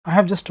I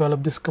have just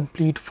developed this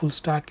complete full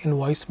stack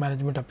invoice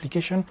management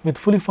application with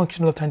fully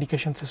functional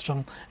authentication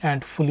system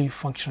and fully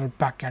functional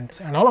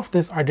backends. And all of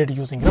this I did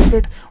using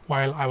Replit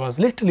while I was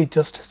literally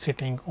just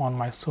sitting on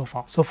my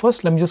sofa. So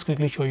first, let me just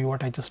quickly show you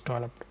what I just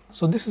developed.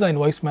 So this is an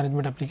invoice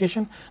management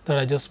application that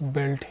I just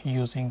built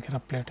using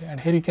Replit, and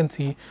here you can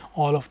see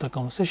all of the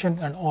conversation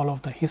and all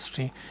of the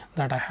history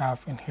that I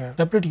have in here.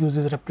 Replit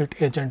uses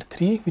Replit Agent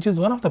 3, which is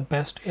one of the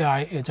best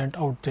AI agent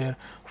out there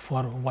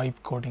for vibe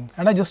coding,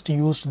 and I just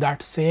used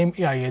that same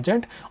AI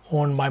agent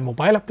on my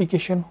mobile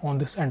application on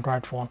this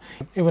Android phone.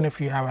 Even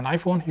if you have an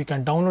iPhone, you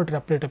can download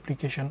Replit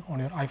application on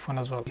your iPhone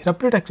as well.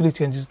 Replit actually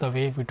changes the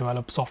way we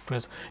develop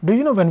softwares. Do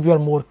you know, when we are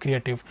more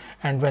creative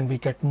and when we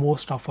get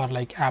most of our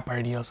app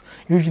ideas,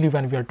 usually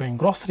when we are doing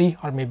grocery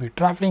or maybe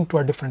traveling to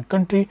a different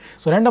country,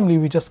 so randomly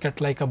we just get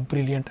a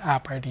brilliant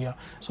app idea.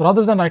 So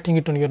rather than writing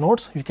it on your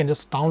notes, you can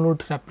just download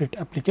Replit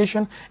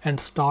application and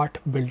start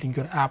building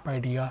your app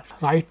idea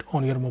right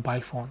on your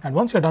mobile phone. And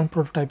once you're done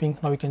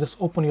prototyping, now you can just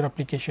open your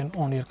application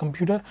on your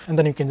computer, and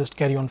then you can just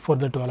carry on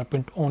further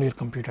development on your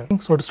computer.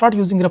 So to start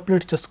using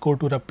Replit, just go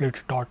to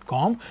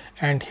replit.com,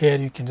 and here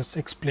you can just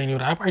explain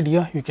your app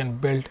idea. You can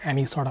build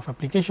any sort of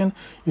application.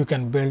 You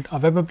can build a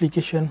web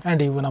application and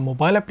even a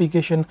mobile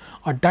application,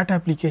 a data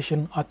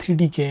application, a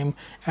 3D game,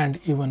 and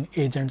even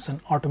agents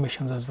and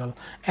automations as well.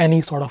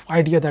 Any sort of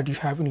idea that you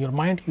have in your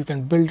mind, you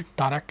can build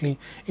directly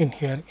in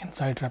here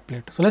inside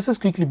Replit. So let's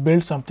just quickly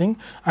build something.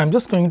 I'm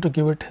just going to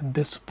give it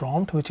this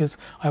prompt, which is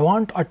I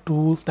want a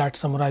tool that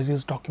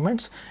summarizes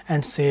documents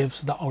and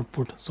saves the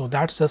output. So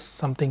that's just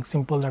something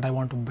simple that I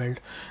want to build,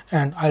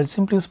 and I'll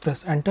simply just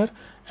press enter.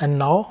 And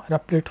now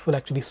Replit will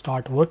actually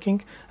start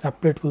working.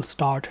 Replit will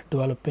start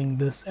developing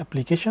this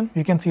application.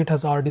 You can see it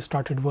has already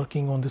started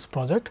working on this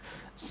project.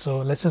 So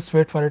let's just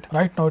wait for it.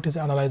 Right now it is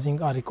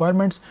analyzing our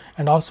requirements,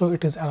 and also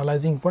it is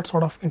analyzing what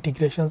sort of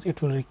integrations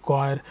it will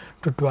require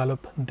to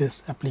develop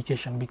this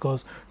application,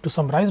 because to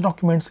summarize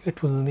documents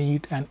it will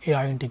need an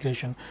AI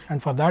integration,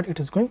 and for that it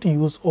is going to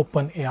use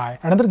OpenAI.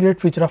 Another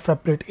great feature of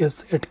Replit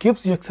is it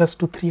gives you access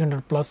to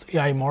 300 plus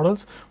AI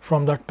models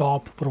from the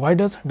top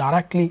providers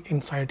directly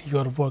inside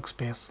your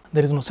workspace.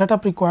 There is no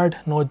setup required,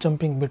 no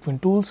jumping between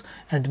tools,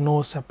 and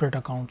no separate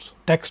accounts.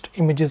 Text,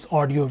 images,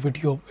 audio,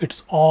 video,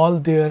 it's all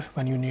there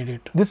when you need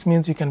it. This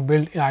means you can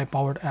build AI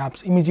powered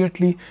apps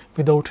immediately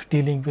without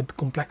dealing with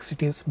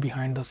complexities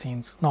behind the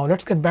scenes. Now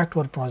let's get back to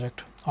our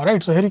project.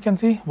 Alright, so here you can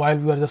see while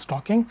we are just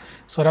talking,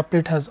 so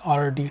Replit has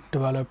already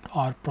developed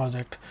our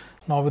project.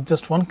 Now with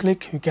just one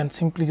click, you can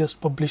simply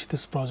just publish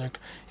this project.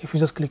 If you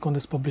just click on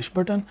this publish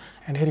button,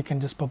 and here you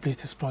can just publish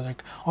this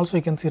project. Also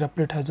you can see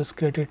Replit has just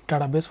created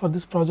database for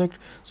this project.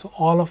 So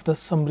all of the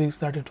summaries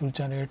that it will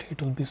generate,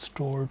 it will be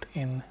stored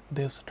in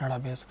this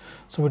database.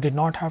 So we did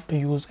not have to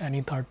use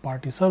any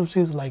third-party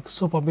services like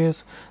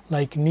Supabase,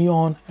 like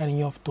Neon,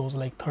 any of those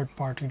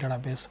third-party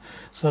database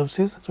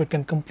services. So it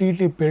can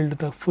completely build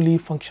the fully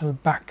functional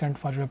backend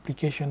for your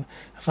application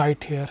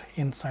right here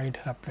inside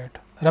Replit.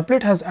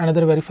 Replit has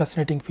another very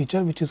fascinating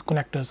feature, which is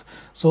connectors.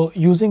 So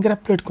using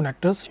Replit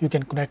connectors, you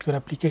can connect your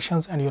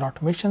applications and your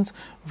automations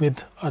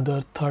with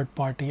other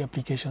third-party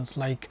applications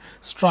like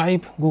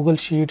Stripe, Google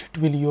Sheet,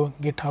 Twilio,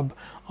 GitHub,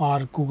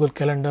 or Google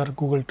Calendar,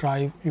 Google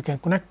Drive. You can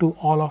connect to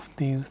all of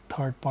these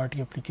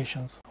third-party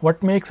applications.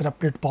 What makes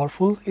Replit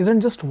powerful isn't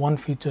just one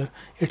feature,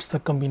 it's the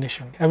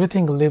combination.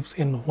 Everything lives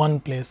in one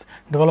place: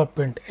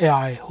 development,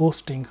 AI,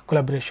 hosting,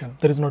 collaboration.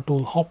 There is no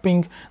tool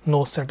hopping,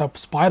 no setup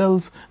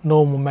spirals,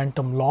 no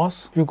momentum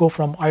loss. You go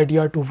from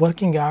idea to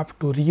working app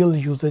to real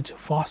usage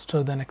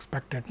faster than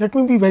expected. Let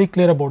me be very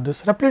clear about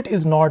this. Replit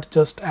is not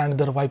just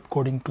another vibe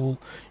coding tool.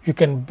 You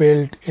can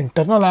build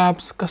internal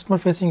apps,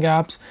 customer-facing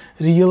apps,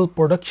 real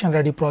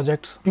production-ready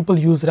projects. People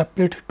use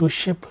Replit to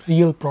ship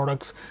real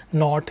products,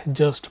 not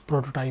just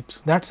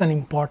prototypes. That's an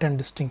important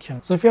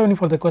distinction. So if you have any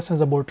further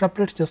questions about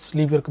Replit, just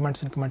leave your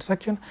comments in the comment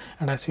section,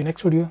 and I see you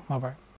next video. Bye bye.